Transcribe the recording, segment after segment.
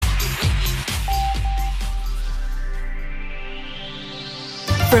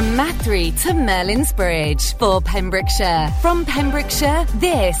From Mathry to Merlin's Bridge for Pembrokeshire. From Pembrokeshire,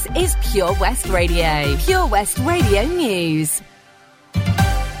 this is Pure West Radio. Pure West Radio News.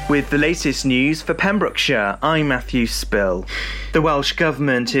 With the latest news for Pembrokeshire, I'm Matthew Spill. The Welsh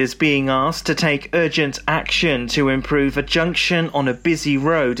Government is being asked to take urgent action to improve a junction on a busy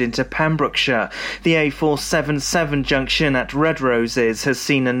road into Pembrokeshire. The A477 junction at Red Roses has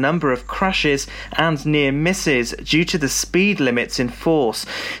seen a number of crashes and near misses due to the speed limits in force.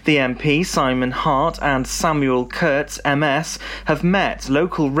 The MP, Simon Hart, and Samuel Kurtz, MS, have met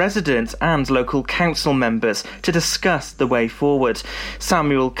local residents and local council members to discuss the way forward.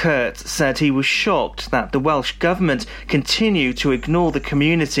 Samuel Kurtz said he was shocked that the Welsh Government continue to ignore the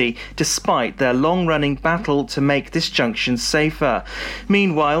community despite their long-running battle to make this junction safer.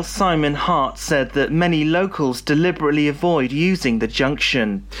 Meanwhile, Simon Hart said that many locals deliberately avoid using the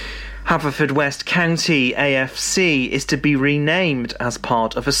junction. Haverfordwest County AFC is to be renamed as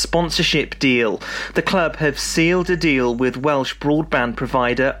part of a sponsorship deal. The club have sealed a deal with Welsh broadband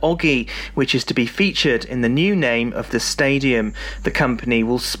provider Oggy, which is to be featured in the new name of the stadium. The company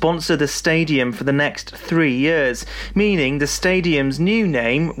will sponsor the stadium for the next 3 years, meaning the stadium's new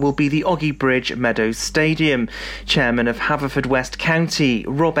name will be the Oggy Bridge Meadows Stadium. Chairman of Haverfordwest County,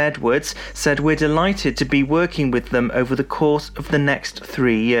 Rob Edwards, said we're delighted to be working with them over the course of the next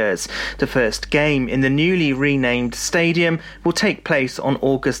 3 years. The first game in the newly renamed stadium will take place on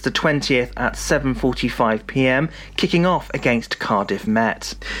August the 20th at 7:45 p.m, kicking off against Cardiff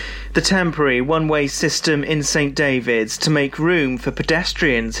Met. The temporary one-way system in St David's to make room for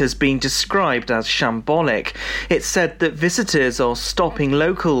pedestrians has been described as shambolic. It's said that visitors are stopping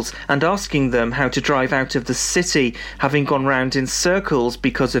locals and asking them how to drive out of the city, having gone round in circles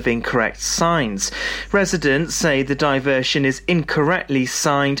because of incorrect signs. Residents say the diversion is incorrectly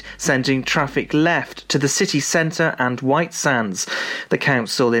signed, sending traffic left to the city centre and White Sands. The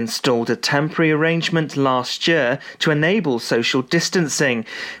council installed a temporary arrangement last year to enable social distancing.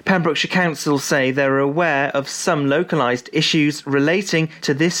 Pembrokeshire Council say they're aware of some localised issues relating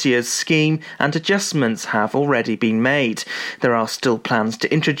to this year's scheme and adjustments have already been made. There are still plans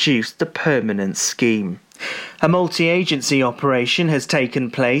to introduce the permanent scheme. A multi-agency operation has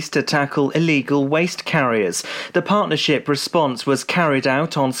taken place to tackle illegal waste carriers. The partnership response was carried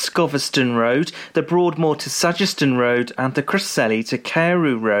out on Scoverston Road, the Broadmoor to Sageston Road and the Crosselly to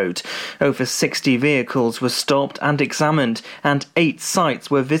Carew Road. Over 60 vehicles were stopped and examined and 8 sites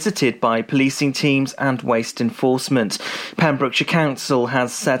were visited by policing teams and waste enforcement. Pembrokeshire Council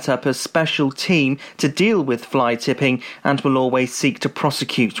has set up a special team to deal with fly tipping and will always seek to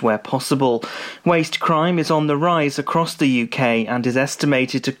prosecute where possible. Waste crime is on the rise across the UK and is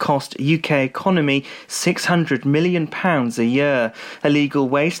estimated to cost UK economy £600 million a year. Illegal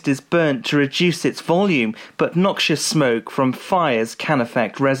waste is burnt to reduce its volume, but noxious smoke from fires can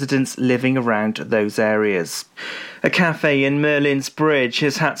affect residents living around those areas. A cafe in Merlin's Bridge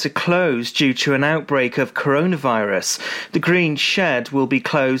has had to close due to an outbreak of coronavirus. The Green Shed will be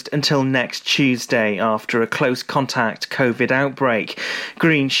closed until next Tuesday after a close contact COVID outbreak.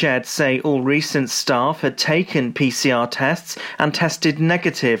 Green Shed say all recent staff had taken PCR tests and tested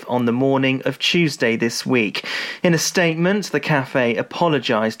negative on the morning of Tuesday this week. In a statement, the cafe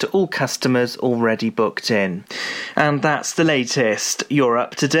apologised to all customers already booked in. And that's the latest. You're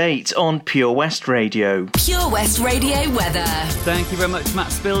up to date on Pure West Radio. Pure West Radio weather. Thank you very much,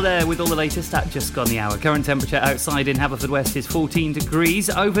 Matt Spill there with all the latest at just gone the hour. Current temperature outside in Haverfordwest is 14 degrees.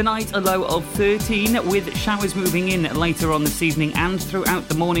 Overnight, a low of 13 with showers moving in later on this evening and throughout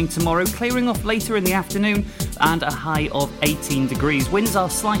the morning tomorrow, clearing off later in the afternoon and a high of 18 degrees. Winds are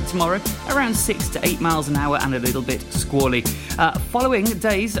slight tomorrow, around 6 to 8 miles an hour and a little bit squally. Following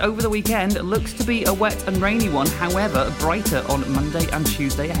days over the weekend looks to be a wet and rainy one, however, brighter on Monday and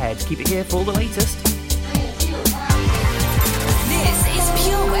Tuesday ahead. Keep it here for all the latest. This is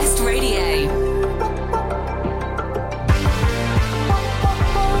Pure West Radio.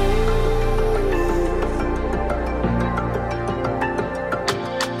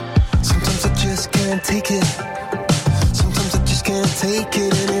 Sometimes I just can't take it. Sometimes I just can't take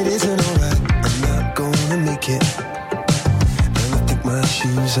it, and it isn't alright. I'm not gonna make it. And I think my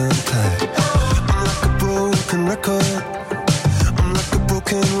shoes untied. I'm like a broken record. I'm like a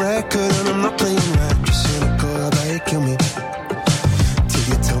broken record, and I'm not playing right. Just cynical, how about it kill me? Till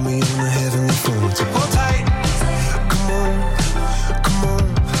you tell me on the heavenly phone to hold tight. Come on, come on.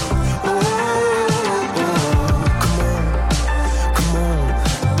 Oh, come on, come on.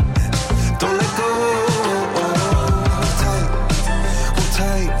 Don't let go. Hold tight, hold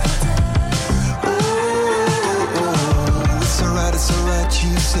tight. Oh, it's alright,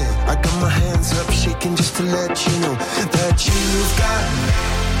 you said. I got my hands up shaking just to let you know that you've got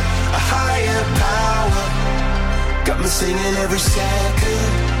singing every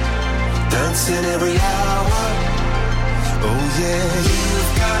second, dancing every hour. Oh yeah,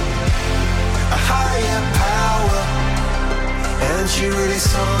 you've got a higher power, and she really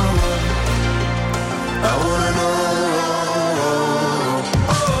someone I wanna know.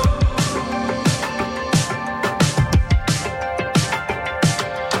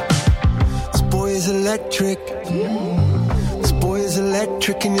 This boy is electric. This boy is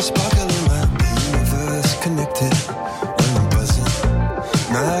electric, and you're sparkling like the universe connected. And I'm buzzing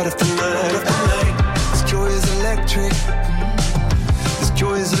night after night after night. This joy is electric. This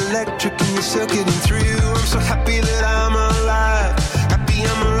joy is electric, and you're circuiting through. I'm so happy that I'm alive. Happy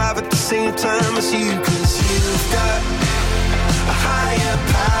I'm alive at the same time as you. 'Cause you've got a higher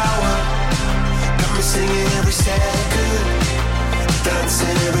power. Got me singing every second,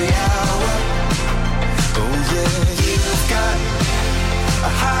 dancing every hour. Oh yeah, you've got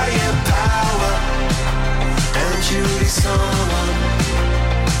a higher power, and you're really someone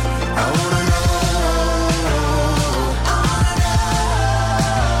I wanna know.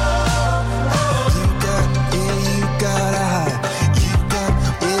 You got, yeah, you got a high. You got,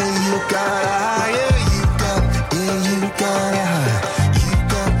 yeah, you got a high. Yeah, you got, yeah, you got a high. You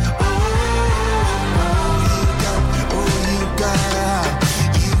got, oh, you got, oh, you got a high.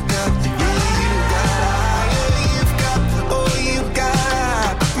 You got, yeah, you got a high. Yeah, you've got, oh, you got a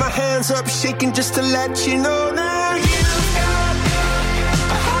high. Put my hands up shaking just to let you know now. You've got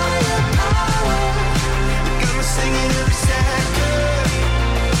a higher power. You got me singing every second,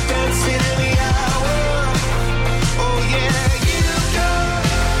 dancing every hour. Oh yeah, you've got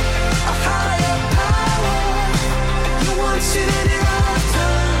a higher power. You want it any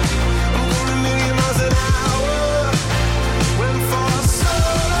lifetime. I'm going a million miles an hour. When for so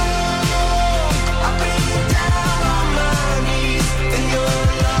long I've been down on my knees in your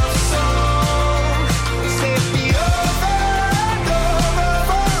love song. Set me over and over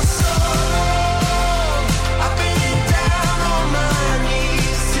for so long. I've been down on my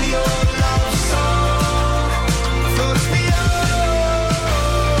knees to your love song. Floats me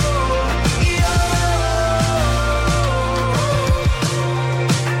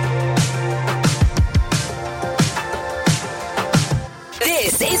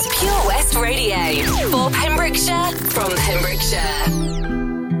This is Pure West Radio for Pembrokeshire, from Pembrokeshire.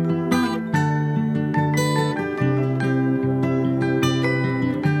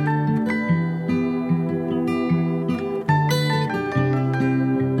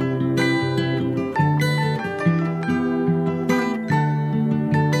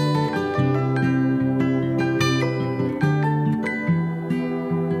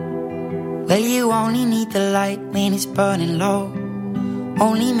 Well, you only need the light when it's burning low.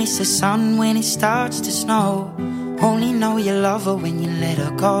 Only miss the sun when it starts to snow. Only know you love her when you let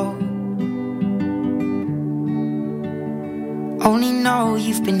her go. Only know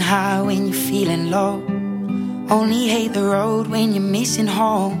you've been high when you're feeling low. Only hate the road when you're missing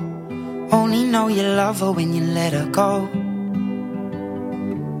home. Only know you love her when you let her go.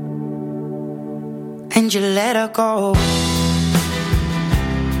 And you let her go.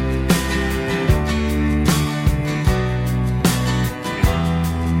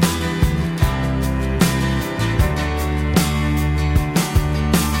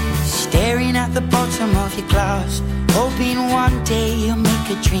 Staring at the bottom of your glass, hoping one day you'll make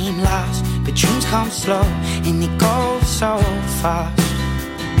a dream last. But dreams come slow and they go so fast.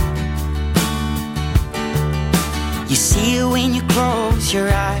 You see it when you close your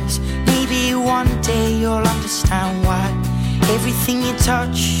eyes. Maybe one day you'll understand why everything you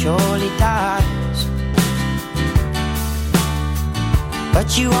touch surely dies.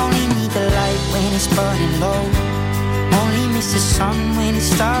 But you only need the light when it's burning low. Only miss the sun when it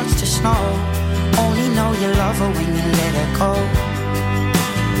starts to snow. Only know you love her when you let her go.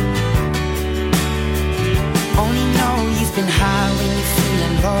 Only know you've been high when you're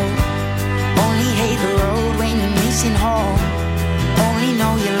feeling low. Only hate the road when you're missing home. Only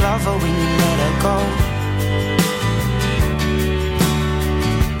know you love her when you let her go.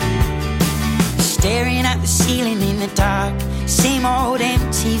 Staring at the ceiling in the dark, same old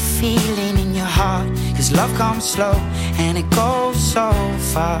empty feeling in your heart. 'Cause love comes slow and it goes so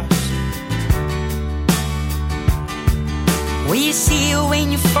fast. Well, you see her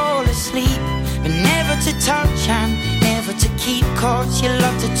when you fall asleep, but never to touch and never to keep. 'Cause you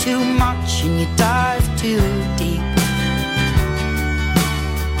loved her too much and you dive too deep.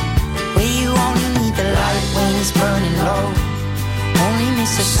 Well, you only need the light when it's burning low. Only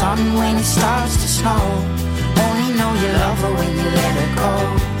miss the sun when it starts to snow. Only know you love her when you let her go.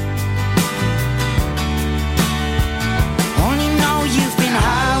 Only know you've been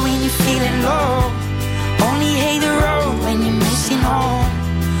high when you're feeling low. Only hate the road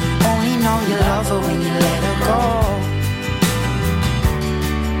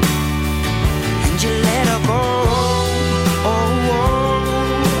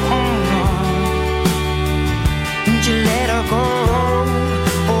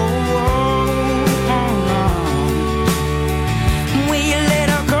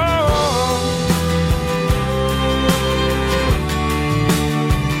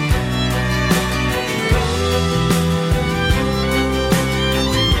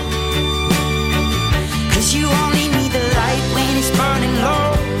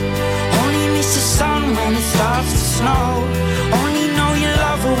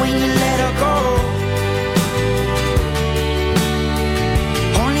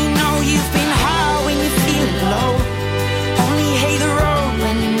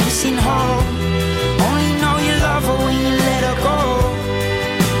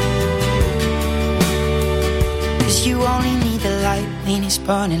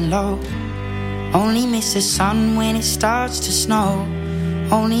burning low. Only miss the sun when it starts to snow.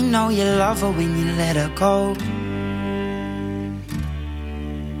 Only know you love her when you let her go.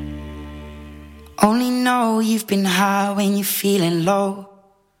 Only know you've been high when you're feeling low.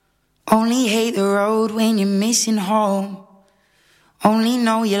 Only hate the road when you're missing home. Only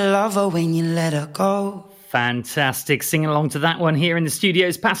know you love her when you let her go. Fantastic. Singing along to that one here in the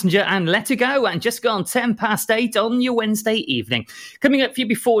studios, Passenger and Let Her Go, and just gone 8:10 on your Wednesday evening. Coming up for you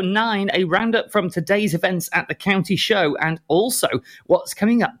before 9, a roundup from today's events at the county show and also what's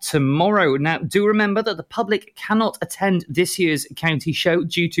coming up tomorrow. Now, do remember that the public cannot attend this year's county show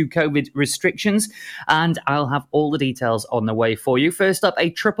due to COVID restrictions, and I'll have all the details on the way for you. First up, a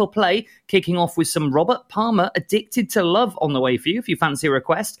triple play kicking off with some Robert Palmer, Addicted to Love, on the way for you. If you fancy a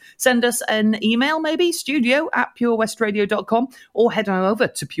request, send us an email, maybe, studio@purewestradio.com, or head on over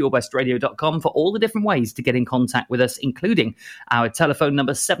to purewestradio.com for all the different ways to get in contact with us, including our telephone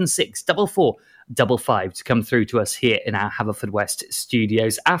number 764455 to come through to us here in our Haverfordwest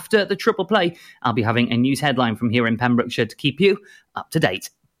studios. After the triple play, I'll be having a news headline from here in Pembrokeshire to keep you up to date.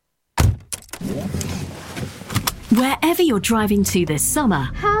 Wherever you're driving to this summer,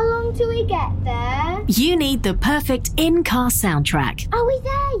 how long do we get there? You need the perfect in-car soundtrack. Are we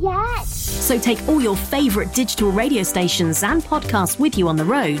there yet? So take all your favourite digital radio stations and podcasts with you on the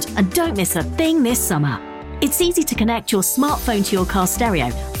road and don't miss a thing this summer. It's easy to connect your smartphone to your car stereo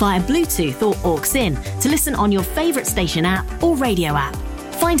via Bluetooth or aux-in to listen on your favourite station app or radio app.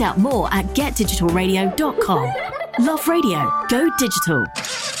 Find out more at getdigitalradio.com. Love radio. Go digital.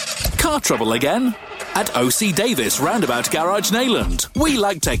 Car trouble again? At OC Davis Roundabout Garage Neyland, we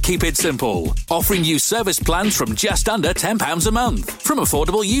like to keep it simple, offering you service plans from just under £10 a month, from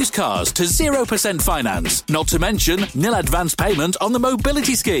affordable used cars to 0% finance, not to mention nil advance payment on the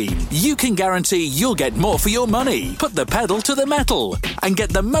mobility scheme. You can guarantee you'll get more for your money. Put the pedal to the metal and get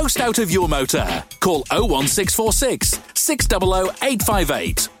the most out of your motor. Call 01646 600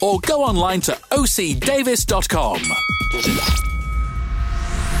 858 or go online to ocdavis.com.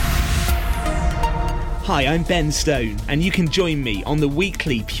 Hi, I'm Ben Stone, and you can join me on the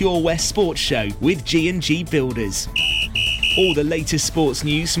weekly Pure West Sports Show with G&G Builders. All the latest sports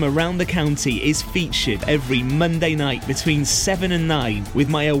news from around the county is featured every Monday night between 7 and 9 with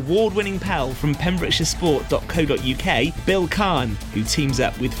my award-winning pal from pembrokeshiresport.co.uk, Bill Kahn, who teams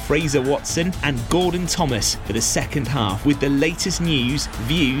up with Fraser Watson and Gordon Thomas for the second half with the latest news,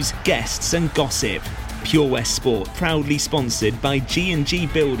 views, guests and gossip. Pure West Sport, proudly sponsored by G&G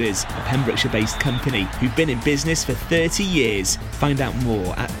Builders, a Pembrokeshire-based company who've been in business for 30 years. Find out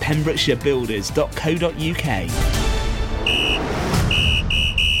more at pembrokeshirebuilders.co.uk.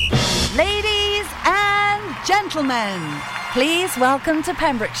 Ladies and gentlemen, please welcome to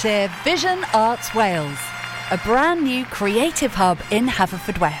Pembrokeshire Vision Arts Wales, a brand new creative hub in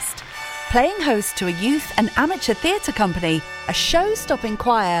Haverfordwest, playing host to a youth and amateur theatre company, a show-stopping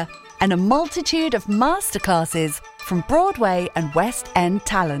choir, and a multitude of masterclasses from Broadway and West End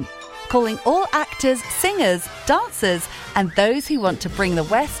talent, calling all actors, singers, dancers and those who want to bring the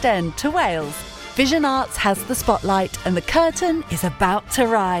West End to Wales. Vision Arts has the spotlight and the curtain is about to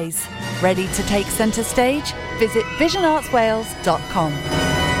rise. Ready to take centre stage? Visit visionartswales.com.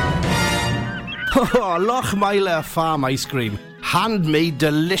 Oh, Lochmeyler Farm Ice Cream. Handmade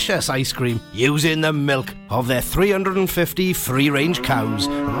delicious ice cream using the milk of their 350 free-range cows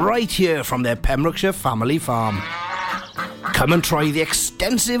right here from their Pembrokeshire family farm. Come and try the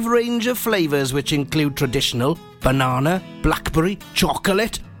extensive range of flavours which include traditional, banana, blackberry,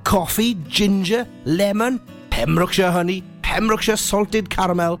 chocolate, coffee, ginger, lemon, Pembrokeshire honey, Pembrokeshire salted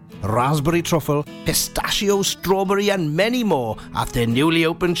caramel, raspberry truffle, pistachio, strawberry and many more at their newly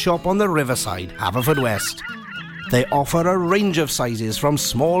opened shop on the Riverside, Haverfordwest. They offer a range of sizes from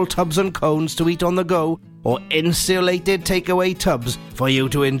small tubs and cones to eat on the go or insulated takeaway tubs for you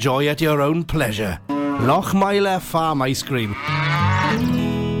to enjoy at your own pleasure. Lochmeyler Farm Ice Cream.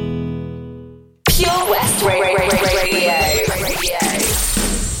 Pure West Radio.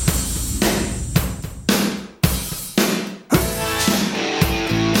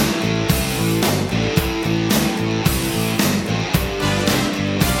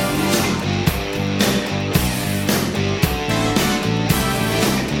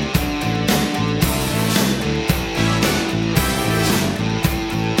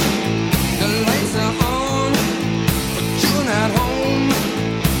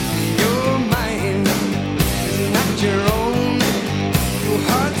 Your mind is not your own.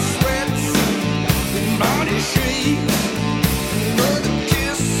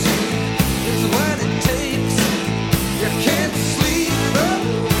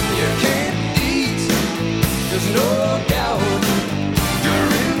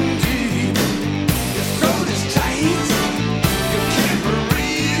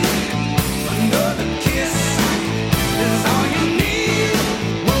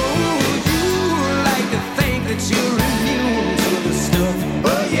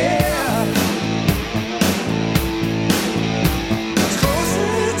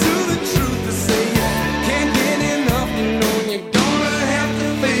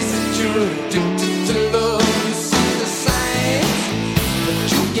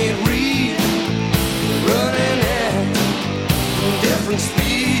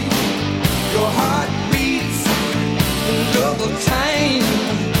 Your heart beats double time,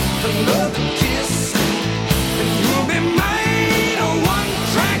 another kiss, and you'll be mine, a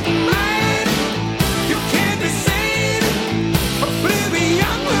one-track mind. You can't be sane,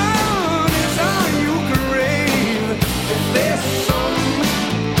 oblivion is all you crave. If there's some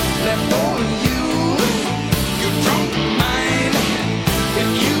left for you, you don't mind. If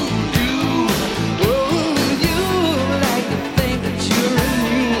you do, oh, you like to think that you're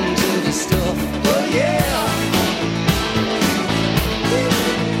immune to the stuff. Oh yeah.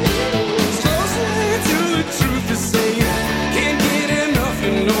 It's closer to the truth to say can't get enough.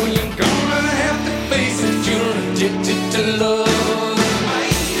 You know you're gonna have to face it. You're addicted to love.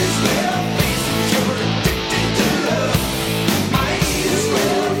 Might as well face it. You're addicted to love. Might as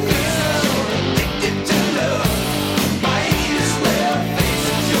well face it. You're addicted to love. Might as well face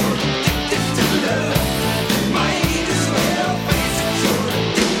it. You're addicted to love. Might as well face it. You're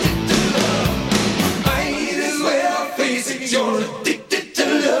addicted to love. Might as well face it. You're addicted to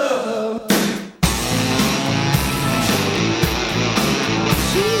love.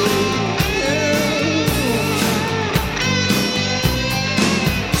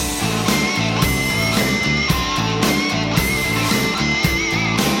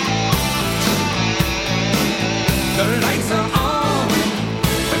 The lights are on,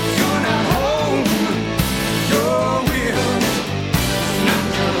 but you're not home. Your will is not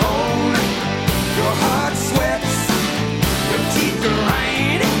your own. Your heart sweats, your teeth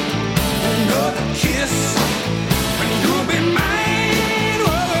grind. Another kiss, and you'll be mine.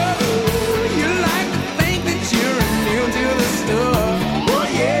 Whoa, you like to think that you're immune to the stuff. Oh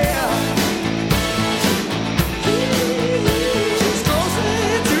yeah. It's closer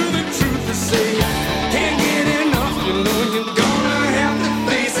to the truth to say can't get enough. You know you're gonna have to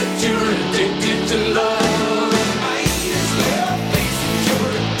face it. You're addicted to love. Might as well face it.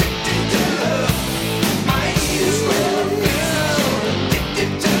 You're addicted to love. Might as well face it. You're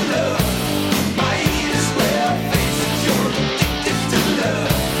addicted to love. Might as well face it. You're addicted to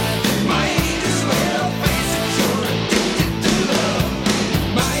love. Might as well face it. You're addicted to love.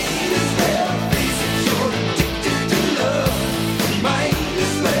 Might as well face it. You're addicted to love. Might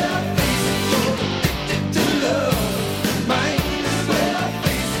as well face it. You're addicted to love. Might as well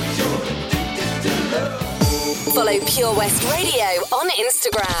face it. You're addicted to love. Follow Pure West Radio on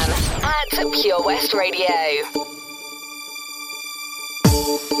Instagram at Pure West Radio.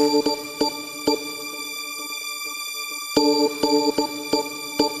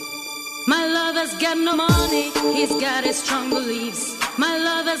 My lover's got no money, he's got his strong beliefs. My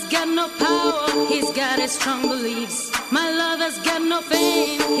lover's got no power, he's got his strong beliefs. My lover's got no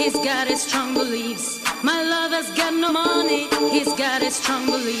fame, he's got his strong beliefs. My lover's got no money, he's got his strong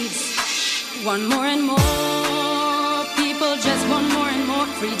beliefs. Want more and more, people just want more and more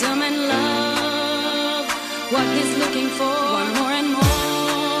freedom and love. What he's looking for, want more and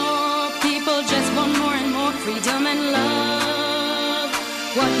more, people just want more and more freedom and love.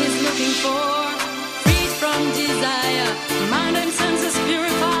 What he's looking for, freed from desire, mind and senses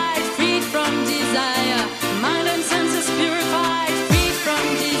purified, freed from desire, mind and senses purified, freed from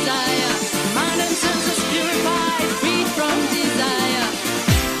desire, mind and senses purified, freed from desire.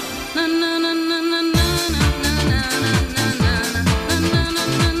 Na na na na na na na na na na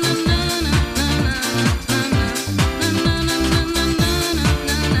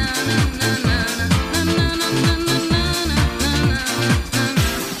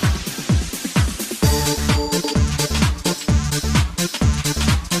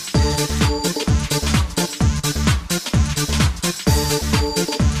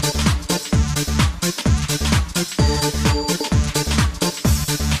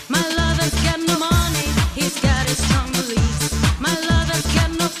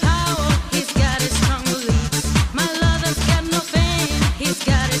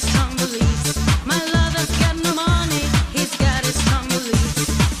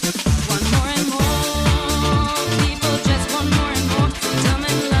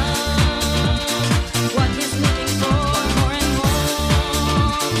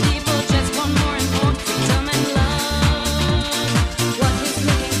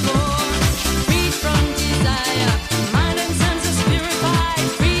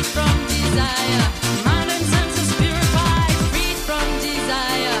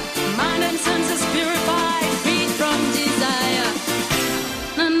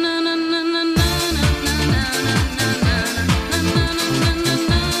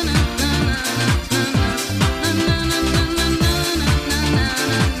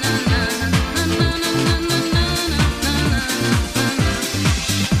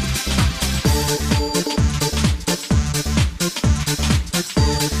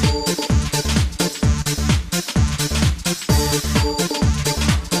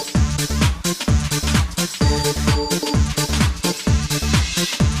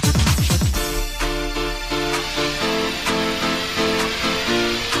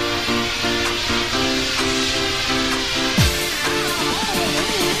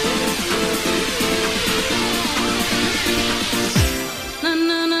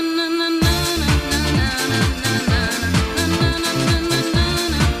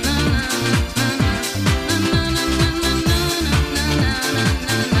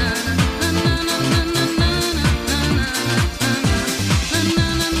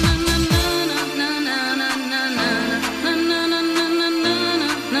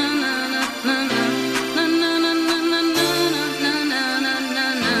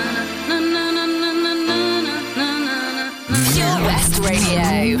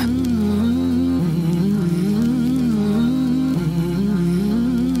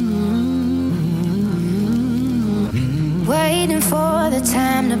for the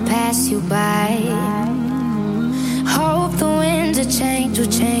time to pass you by. Hope the winds of change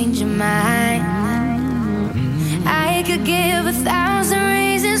will change your mind. I could give 1,000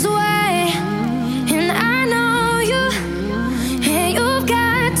 reasons why, and I know you, and you've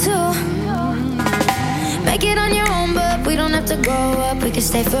got to make it on your own, but we don't have to grow up, we can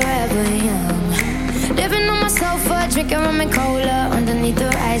stay forever young. Living on my sofa, drinking rum and cola underneath the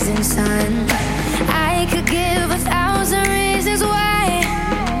rising sun. I could give 1,000 reasons why,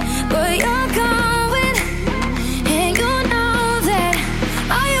 but you're going, and you know that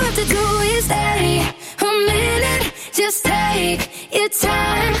all you have to do is stay a minute. Just take your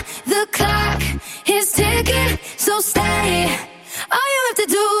time, the clock is ticking, so stay. All you have to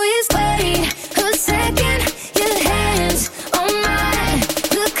do is wait a second, your hands on mine.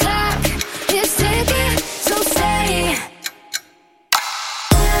 The clock is ticking, so stay.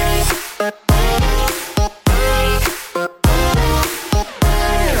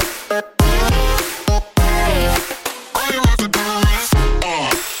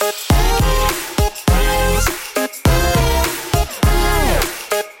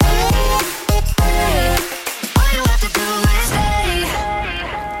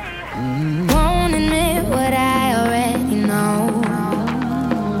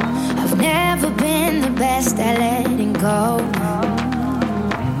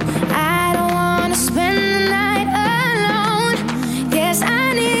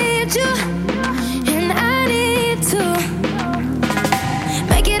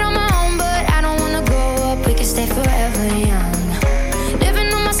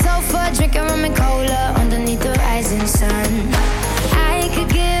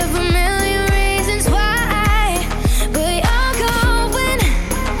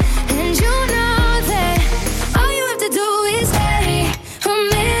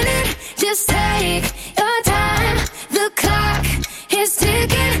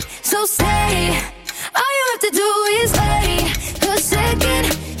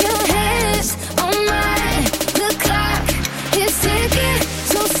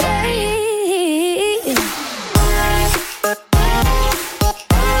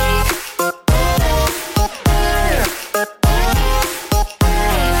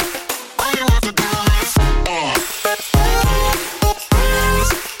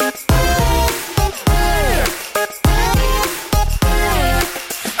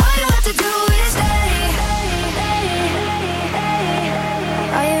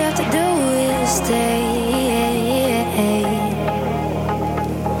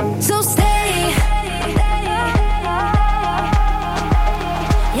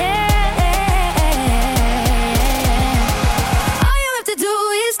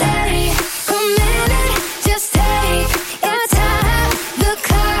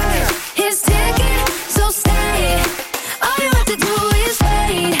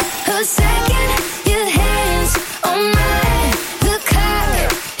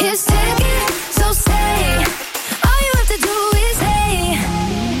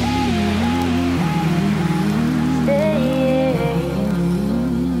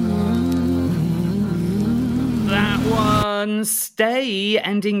 Stay,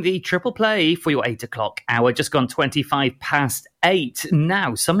 ending the triple play for your 8 o'clock hour, just gone 25 past 8.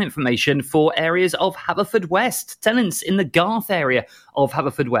 Now, some information for areas of Haverfordwest. Tenants in the Garth area of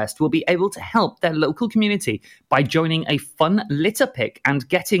Haverfordwest will be able to help their local community by joining a fun litter pick and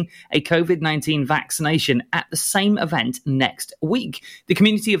getting a COVID-19 vaccination at the same event next week. The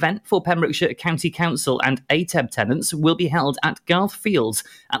community event for Pembrokeshire County Council and ATEB tenants will be held at Garth Fields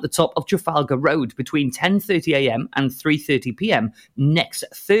at the top of Trafalgar Road between 10:30am and 3:30pm next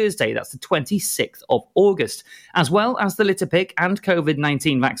Thursday. That's the 26th of August. As well as the litter pick and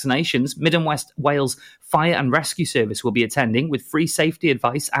COVID-19 vaccinations, Mid and West Wales Fire and Rescue Service will be attending with free safety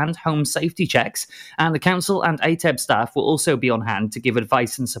advice and home safety checks, and the council and ATEB staff will also be on hand to give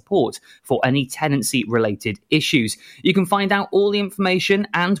advice and support for any tenancy-related issues. You can find out all the information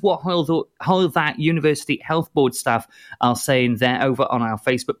and what Hull That University Health Board staff are saying there over on our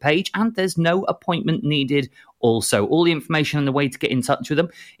Facebook page, and there's no appointment needed. Also, all the information and the way to get in touch with them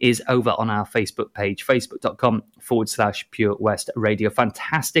is over on our Facebook page, facebook.com/Pure West Radio.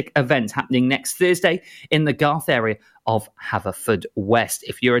 Fantastic event happening next Thursday in the Garth area of Haverfordwest.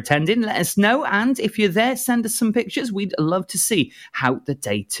 If you're attending, let us know. And if you're there, send us some pictures. We'd love to see how the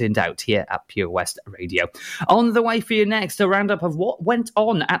day turned out here at Pure West Radio. On the way for you next, a roundup of what went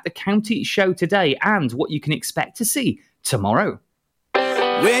on at the county show today and what you can expect to see tomorrow.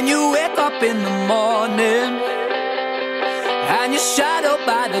 When you wake up in the morning and you're shadowed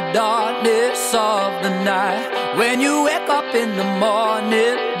by the darkness of the night, when you wake up in the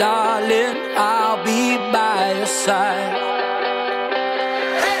morning, darling, I'll be by your side.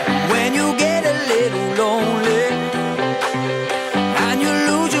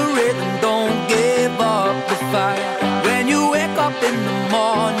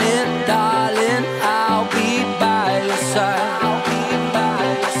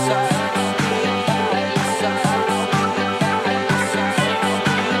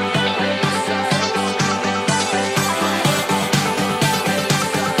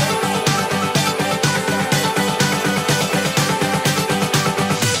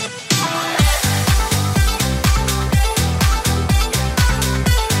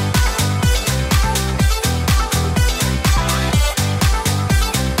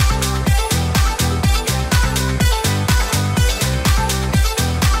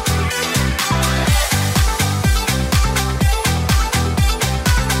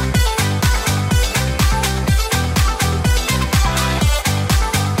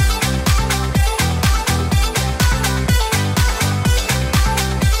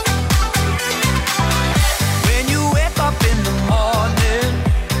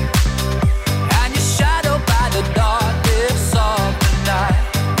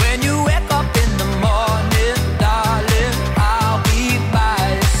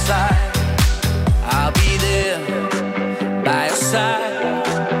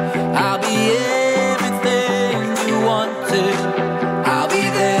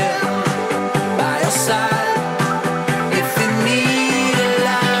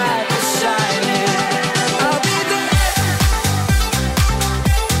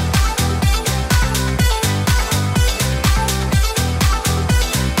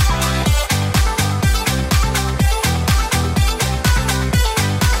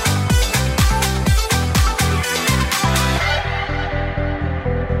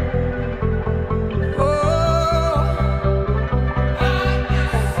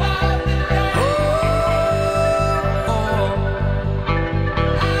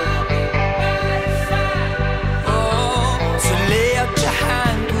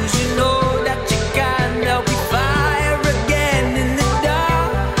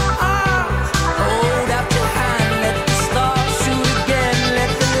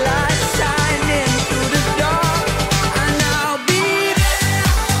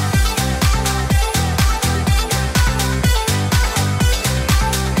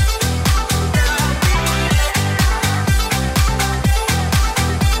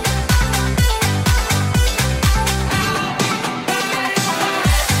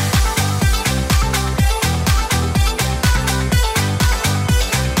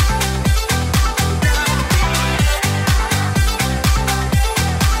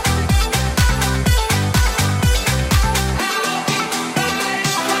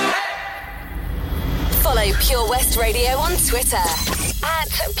 Twitter at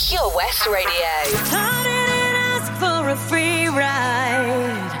Pure West Radio. I didn't ask for a free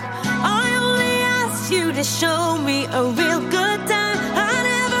ride. I only asked you to show me a real good time. I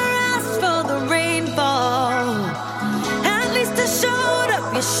never asked for the rainfall. At least I showed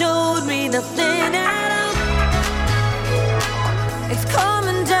up. You showed me nothing at all. It's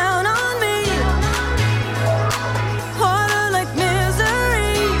coming down on me. Harder like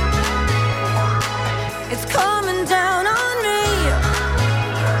misery. It's coming down on me.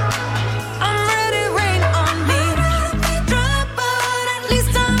 I'm ready, rain on me. Drop, but at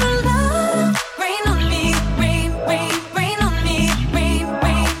least I'm alive. Rain on me, rain, rain, rain on me, rain,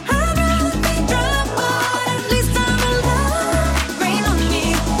 rain. I'd rather be drop, but at least I'm alive. Rain on me,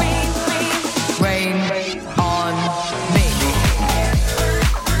 rain, rain, rain on me.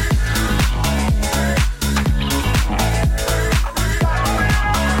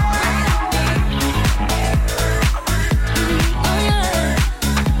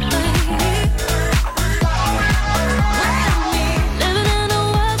 Living in a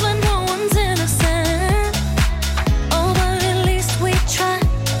world where no one's innocent. Oh, but at least we try.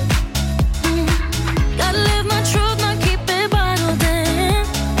 Gotta live my truth, not keep it bottled in.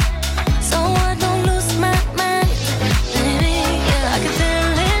 So I don't lose my mind. Baby, yeah, I can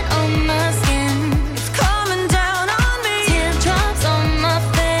feel it on my skin. It's coming down on me. Teardrops on my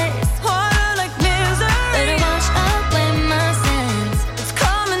face. Harder like misery. Let it wash away my sins. It's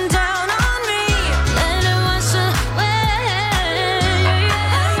coming down on me. Let it wash away.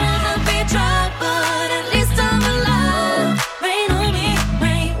 I'd rather be dry, but at least I'm alive. Rain on me,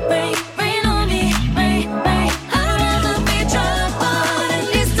 rain, rain, rain on me, rain, rain. I'd rather be dry, but at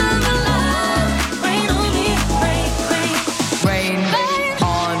least I'm alive. Rain on me, rain, rain, rain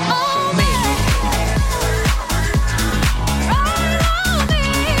on me.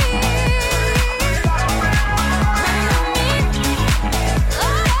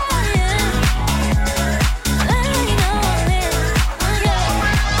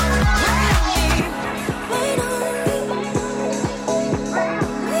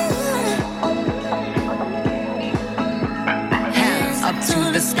 Hands up to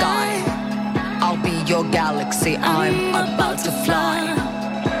the sky. I'll be your galaxy. I'm about to fly.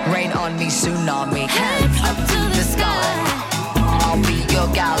 Rain on me, tsunami. Hands up to the sky. I'll be your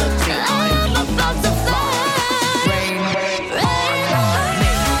galaxy. I'm about to fly. Rain on me. Rain on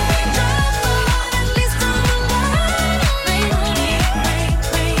me.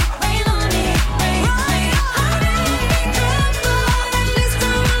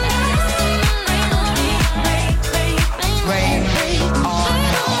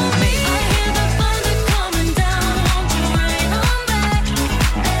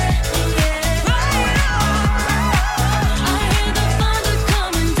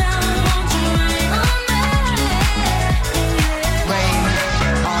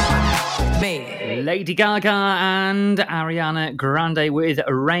 Lady Gaga and Ariana Grande with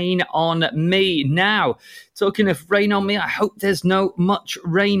Rain on Me. Now, talking of rain on me, I hope there's not much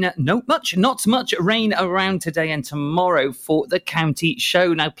rain around today and tomorrow for the county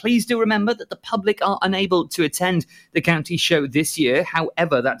show. Now, please do remember that the public are unable to attend the county show this year.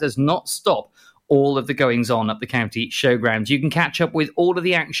 However, that does not stop all of the goings on at the county showgrounds. You can catch up with all of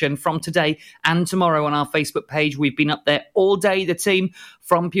the action from today and tomorrow on our Facebook page. We've been up there all day, the team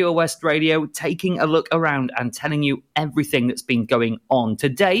from Pure West Radio, taking a look around and telling you everything that's been going on.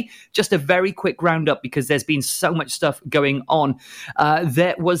 Today, just a very quick roundup because there's been so much stuff going on.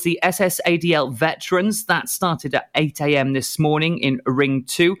 There was the SSADL Veterans that started at 8 a.m. this morning in Ring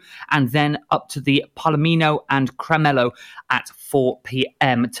 2 and then up to the Palomino and Cremello at 4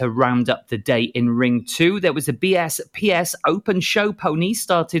 p.m. to round up the day in Ring 2. There was a BSPS Open Show Pony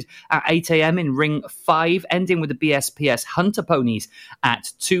started at 8 a.m. in Ring 5, ending with the BSPS Hunter Ponies at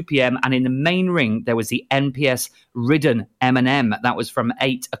 2 p.m. And in the main ring, there was the NPS Ridden M&M. That was from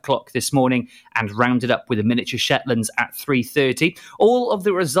 8 o'clock this morning and rounded up with the Miniature Shetlands at 3:30. All of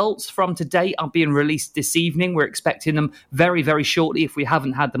the results from today are being released this evening. We're expecting them very, very shortly. If we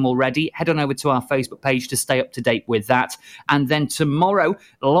haven't had them already, head on over to our Facebook page to stay up to date with that. And then tomorrow,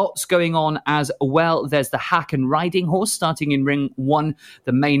 lots going on as well. There's the Hack and Riding Horse starting in Ring 1,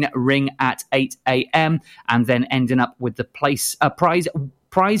 the main ring at 8 a.m. and then ending up with the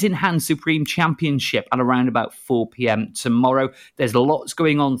Prize in Hand Supreme Championship at around about 4 p.m. tomorrow. There's lots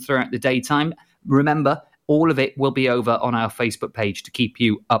going on throughout the daytime. Remember, all of it will be over on our Facebook page to keep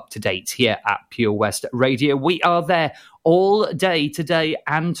you up to date here at Pure West Radio. We are there all day today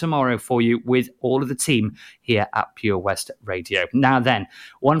and tomorrow for you with all of the team here at Pure West Radio. Now then,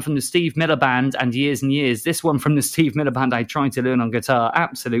 one from the Steve Miller Band and years. This one from the Steve Miller Band I tried to learn on guitar,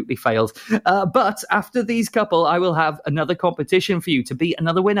 absolutely failed. But after these couple, I will have another competition for you to be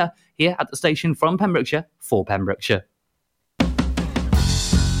another winner here at the station from Pembrokeshire for Pembrokeshire.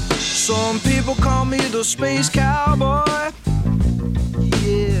 Some people call me the Space Cowboy.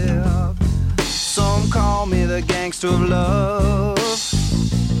 Yeah. Some call me the gangster of love.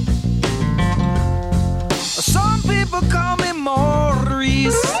 Some people call me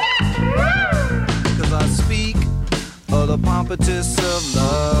Maurice, 'cause I speak of the pompatus of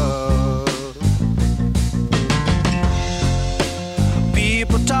love.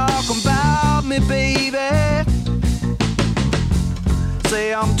 People talk about me, baby,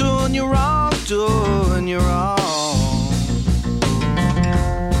 say I'm doing you wrong, doing you wrong.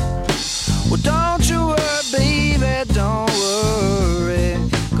 Well, don't you worry, baby, don't worry,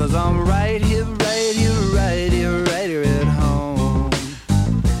 'cause I'm right here, right here, right here, right here at home.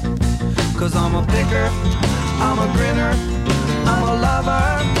 'Cause I'm a picker, I'm a grinner, I'm a lover,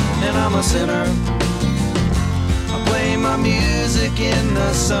 and I'm a sinner. I play my music in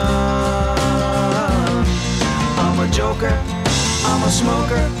the sun. I'm a joker, I'm a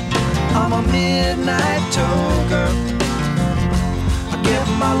smoker, I'm a midnight toker. I get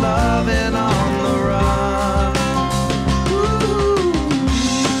my loving on the run.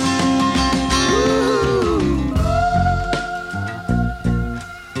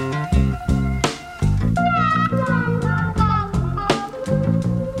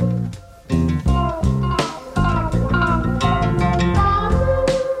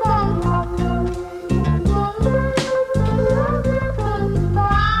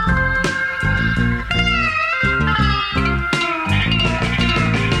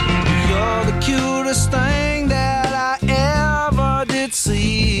 Thing that I ever did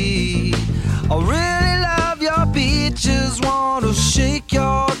see. I really love your beaches, want to shake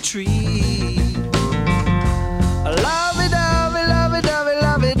your tree. Lovey-dovey, lovey-dovey,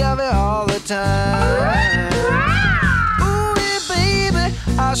 lovey-dovey all the time. Ooh, baby,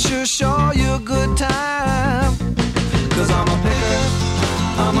 I sure show you a good time. 'Cause I'm a picker,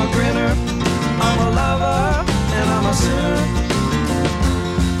 I'm a grinner, I'm a lover, and I'm a sinner.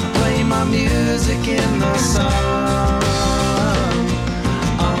 Play my music in the sun.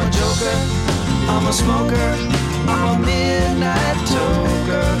 I'm a joker, I'm a smoker, I'm a midnight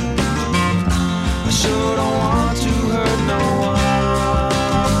toker. I sure don't want to hurt no one.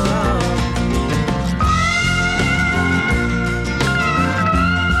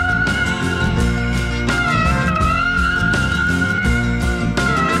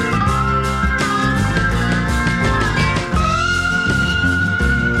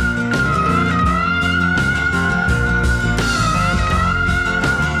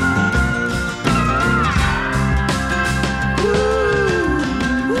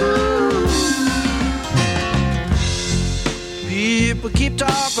 People keep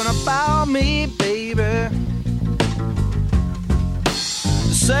talking about me, baby.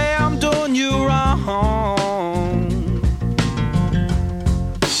 Say I'm doing you wrong.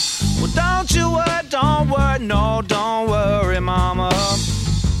 Well, don't worry, no, don't worry, mama.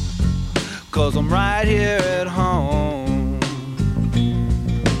 'Cause I'm right here at home.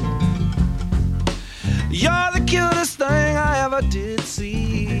 You're the cutest thing I ever did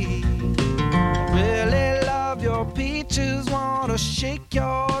see. I really love your peaches, wanna shake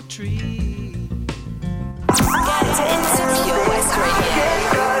your tree. Get into Pure West Radio.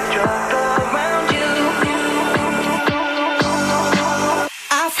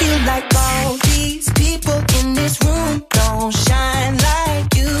 I feel like all these people in this room don't shine like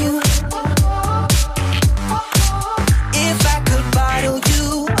you. If I could bottle you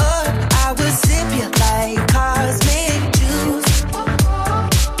up, I would sip you like cosmic juice.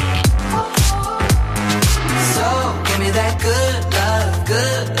 So give me that good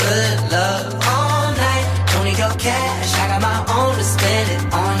love all night. Don't need your cash, I got my own to spend it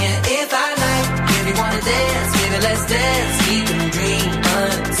on you if I like. If you wanna dance, baby, let's dance. We can dream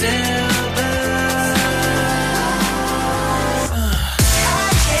until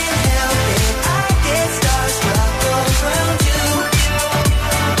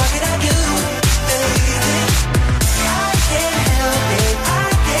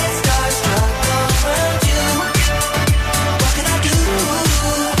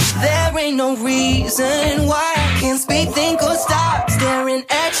no reason why I can't speak, think, or stop staring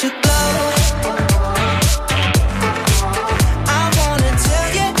at your glow. I wanna tell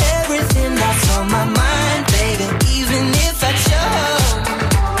you everything that's on my mind.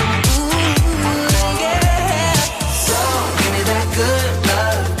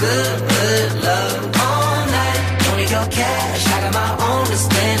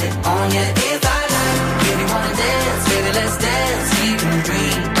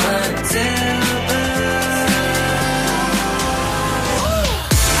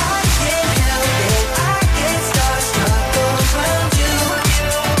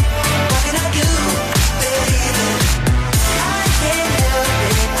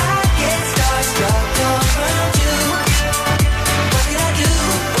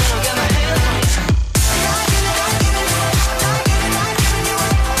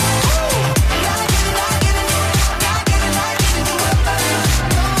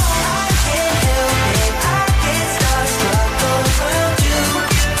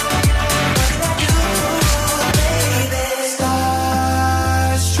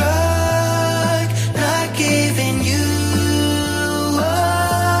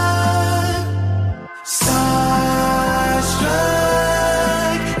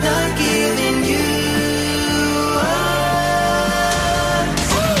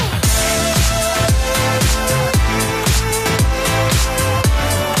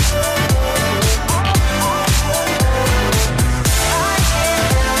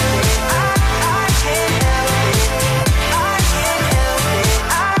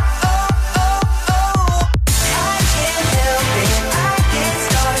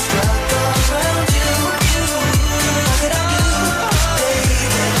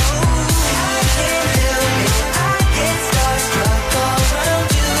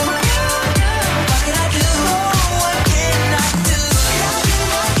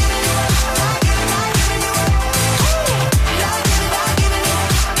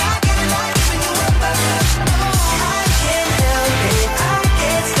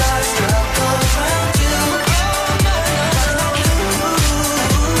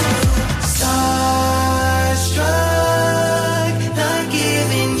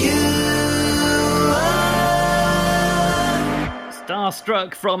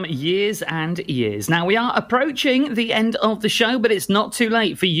 Starstruck from Years and Years. Now, we are approaching the end of the show, but it's not too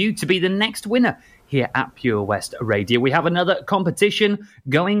late for you to be the next winner here at Pure West Radio. We have another competition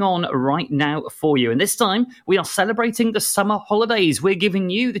going on right now for you. And this time, we are celebrating the summer holidays. We're giving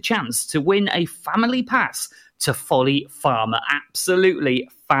you the chance to win a family pass to Folly Farm. Absolutely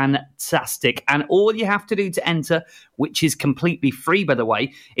fantastic. And all you have to do to enter, which is completely free, by the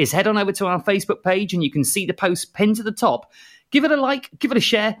way, is head on over to our Facebook page and you can see the post pinned to the top. Give it a like, give it a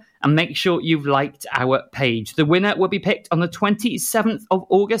share, and make sure you've liked our page. The winner will be picked on the 27th of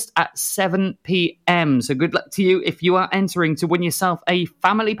August at 7 p.m. So good luck to you if you are entering to win yourself a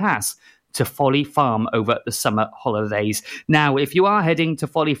family pass to Folly Farm over the summer holidays. Now, if you are heading to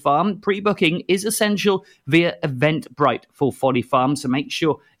Folly Farm, pre-booking is essential via Eventbrite for Folly Farm, so make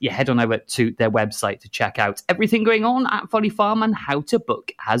sure you head on over to their website to check out everything going on at Folly Farm and how to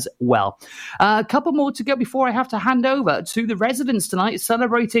book as well. A couple more to go before I have to hand over to the residents tonight,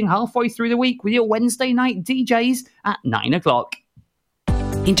 celebrating halfway through the week with your Wednesday night DJs at 9 o'clock.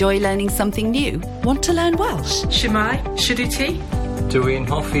 Enjoy learning something new? Want to learn Welsh? Shemai, Shuduti? Dwi'n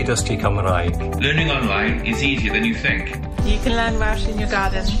hoffi dysgu Cymraeg. Learning online is easier than you think. You can learn Welsh in your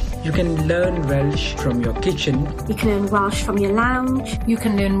garden. You can learn Welsh from your kitchen. You can learn Welsh from your lounge. You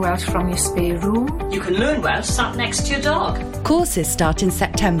can learn Welsh from your spare room. You can learn Welsh sat next to your dog. Courses start in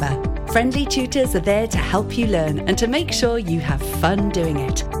September. Friendly tutors are there to help you learn and to make sure you have fun doing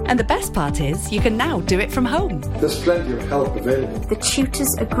it. And the best part is you can now do it from home. There's plenty of help available. The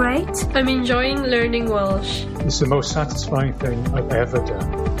tutors are great. I'm enjoying learning Welsh. It's the most satisfying thing I've ever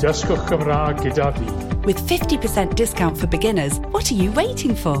done. Dysgwch Cymraeg gyda fi. With 50% discount for beginners, what are you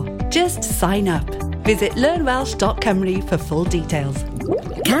waiting for? Just sign up. Visit learnwelsh.cymru for full details.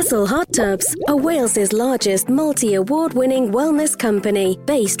 Castle Hot Tubs are Wales's largest multi-award-winning wellness company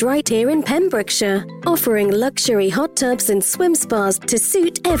based right here in Pembrokeshire, offering luxury hot tubs and swim spas to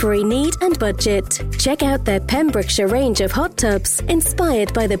suit every need and budget. Check out their Pembrokeshire range of hot tubs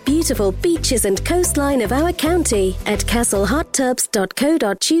inspired by the beautiful beaches and coastline of our county at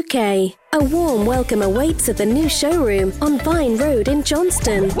castlehottubs.co.uk. A warm welcome awaits at the new showroom on Vine Road in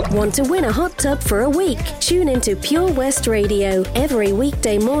Johnston. Want to win a hot tub for a week? Tune into Pure West Radio every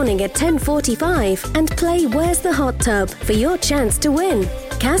weekday morning at 10:45 and play Where's the Hot Tub for your chance to win.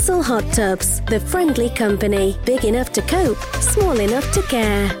 Castle Hot Tubs, the friendly company, big enough to cope, small enough to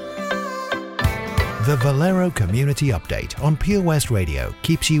care. The Valero Community Update on Pure West Radio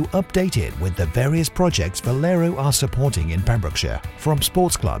keeps you updated with the various projects Valero are supporting in Pembrokeshire, from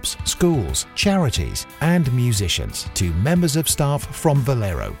sports clubs, schools, charities and musicians to members of staff from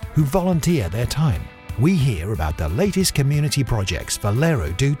Valero who volunteer their time. We hear about the latest community projects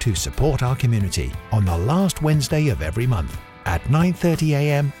Valero do to support our community on the last Wednesday of every month at 9:30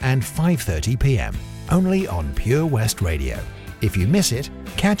 a.m. and 5:30 p.m. only on Pure West Radio. If you miss it,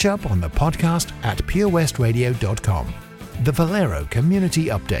 catch up on the podcast at purewestradio.com. The Valero Community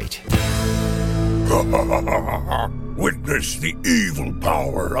Update. Witness the evil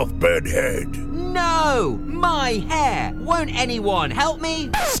power of Bedhead. No! My hair! Won't anyone help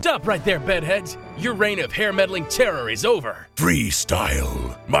me? Stop right there, Bedheads. Your reign of hair-meddling terror is over.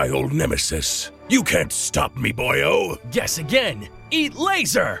 Freestyle, my old nemesis. You can't stop me, boyo. Guess again. Eat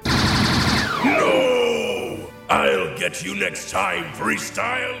laser! No! I'll get you next time,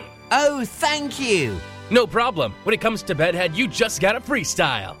 Freestyle. Oh, thank you. No problem. When it comes to Bedhead, you just gotta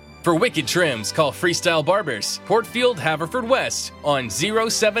freestyle. For wicked trims, call Freestyle Barbers, Portfield, Haverfordwest, on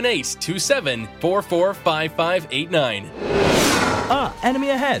 07827445589. Ah,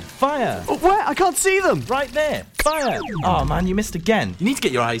 enemy ahead. Fire. Oh, where? I can't see them. Right there. Fire. Oh, man, you missed again. You need to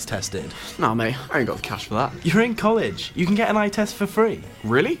get your eyes tested. Nah, mate, I ain't got the cash for that. You're in college. You can get an eye test for free.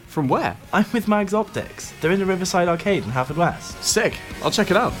 Really? From where? I'm with Mags Optics. They're in the Riverside Arcade in Haverfordwest. Sick. I'll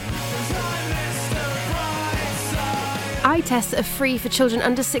check it out. Eye tests are free for children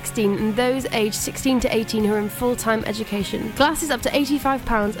under 16 and those aged 16 to 18 who are in full-time education. Glasses up to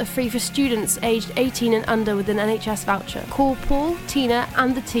 £85 are free for students aged 18 and under with an NHS voucher. Call Paul, Tina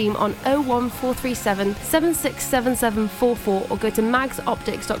and the team on 01437 767744 or go to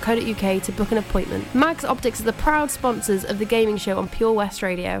magsoptics.co.uk to book an appointment. Mags Optics are the proud sponsors of the gaming show on Pure West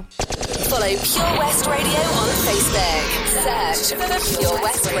Radio. Follow Pure West Radio on Facebook. Search for Pure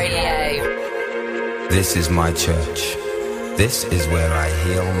West Radio. This is my church. This is where I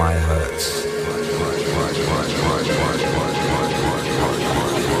heal my hurts.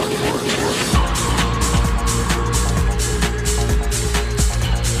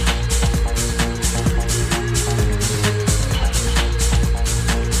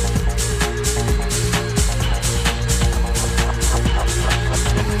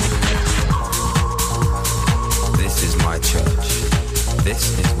 This is my church.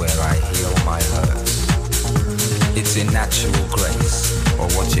 natural grace, or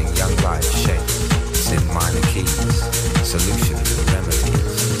watching young life shape in minor keys, solutions and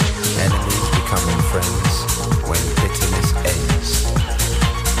remedies, enemies becoming friends when bitterness ends.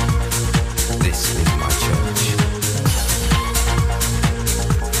 This is my church.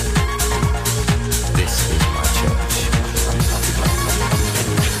 This is my church.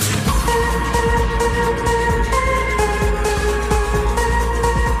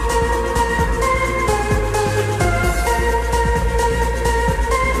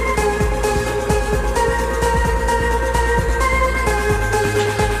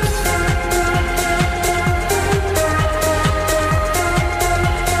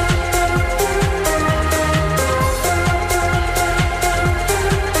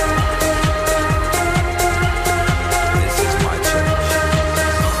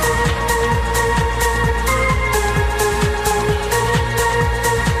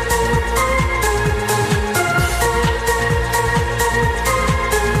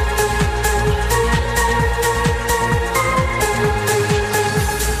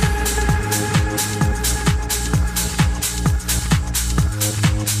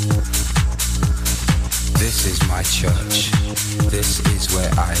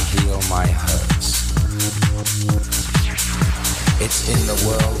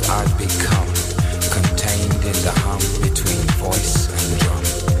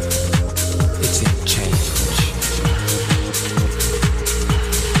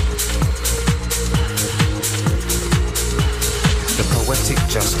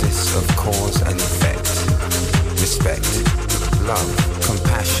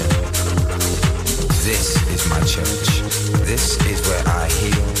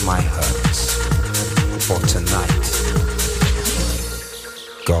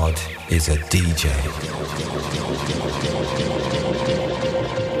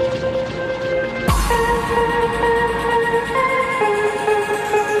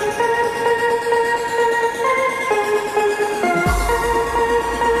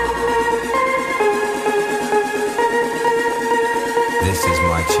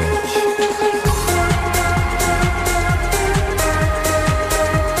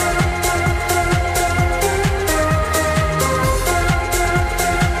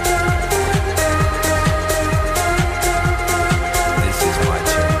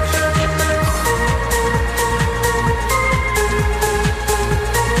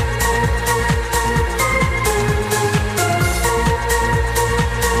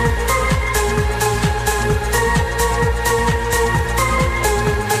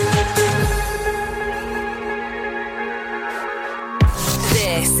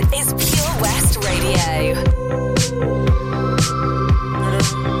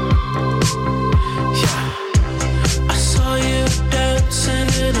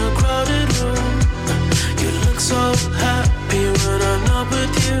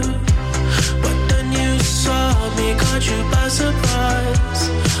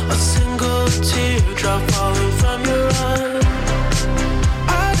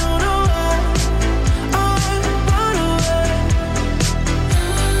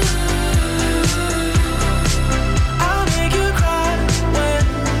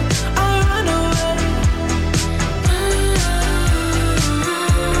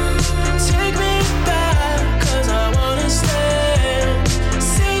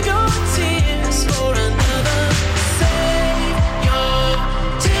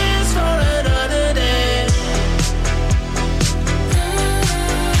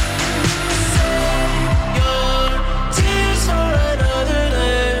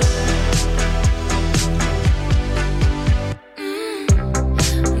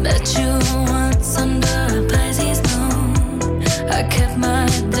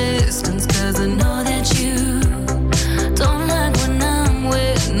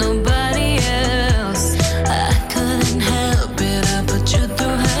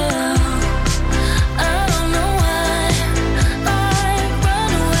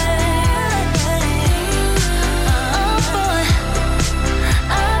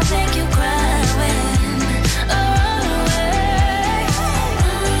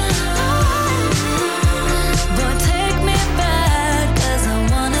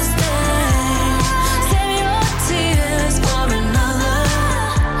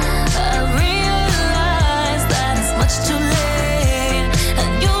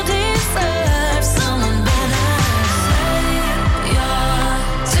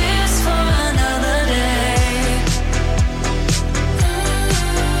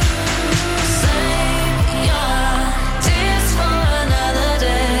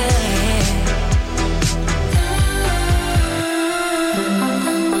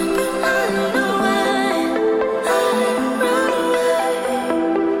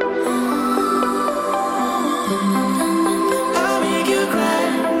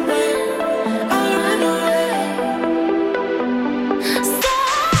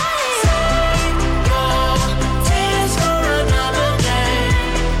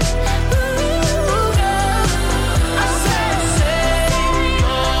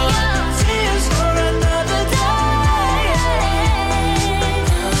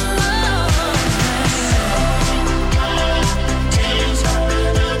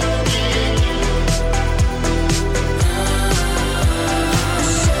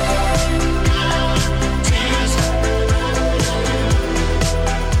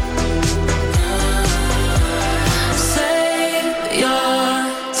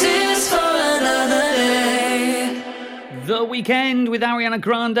 Ariana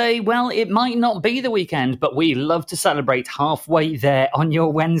Grande? Well, it might not be the weekend, but we love to celebrate halfway there on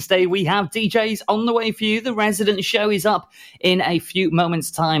your Wednesday. We have DJs on the way for you. The Resident Show is up in a few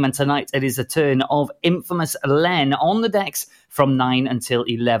moments' time, and tonight it is a turn of Infamous Len on the decks from 9 until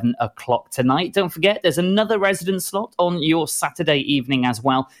 11 o'clock tonight. Don't forget, there's another resident slot on your Saturday evening as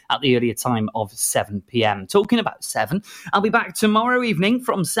well at the earlier time of 7 p.m. Talking about 7, I'll be back tomorrow evening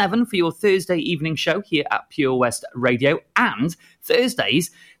from 7 for your Thursday evening show here at Pure West Radio. And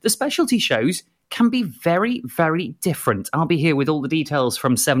Thursdays, the specialty shows can be very, very different. I'll be here with all the details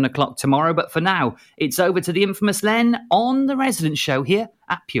from 7 o'clock tomorrow. But for now, it's over to the Infamous Len on the Resident Show here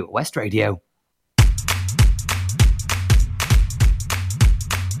at Pure West Radio.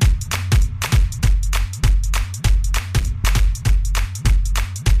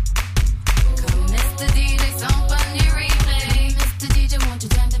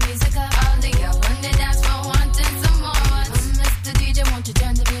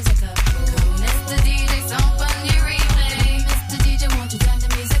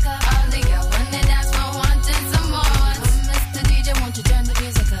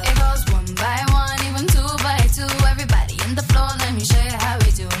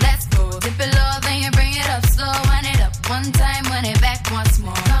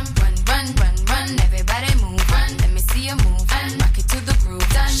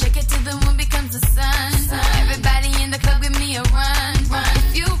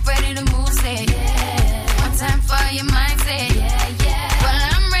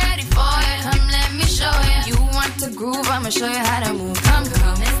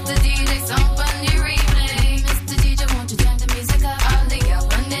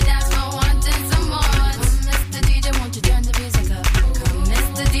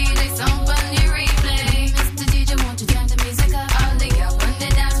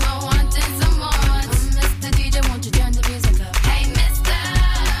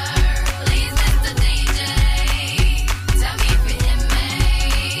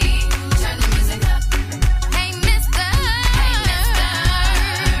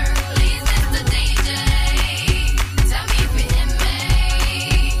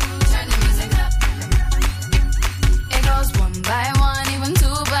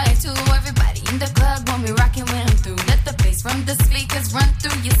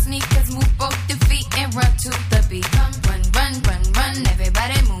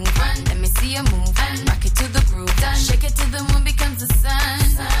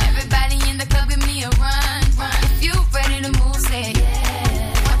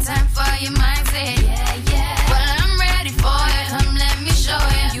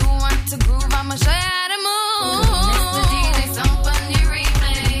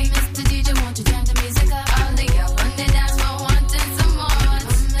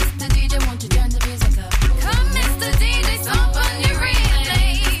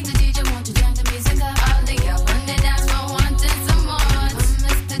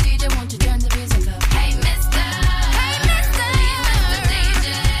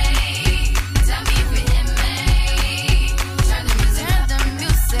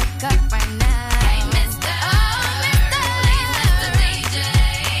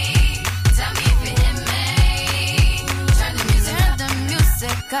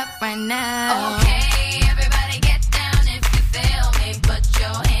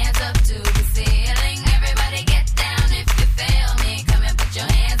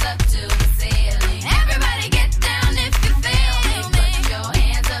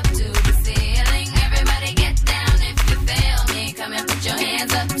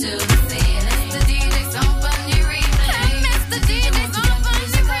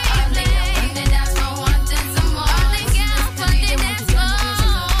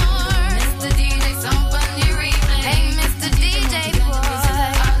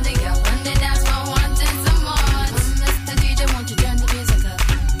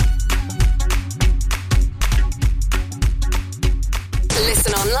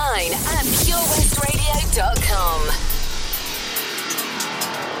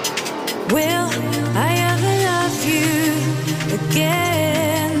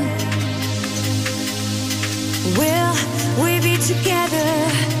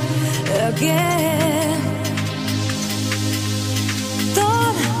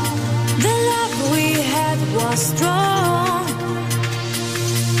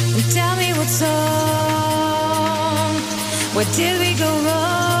 Where did we go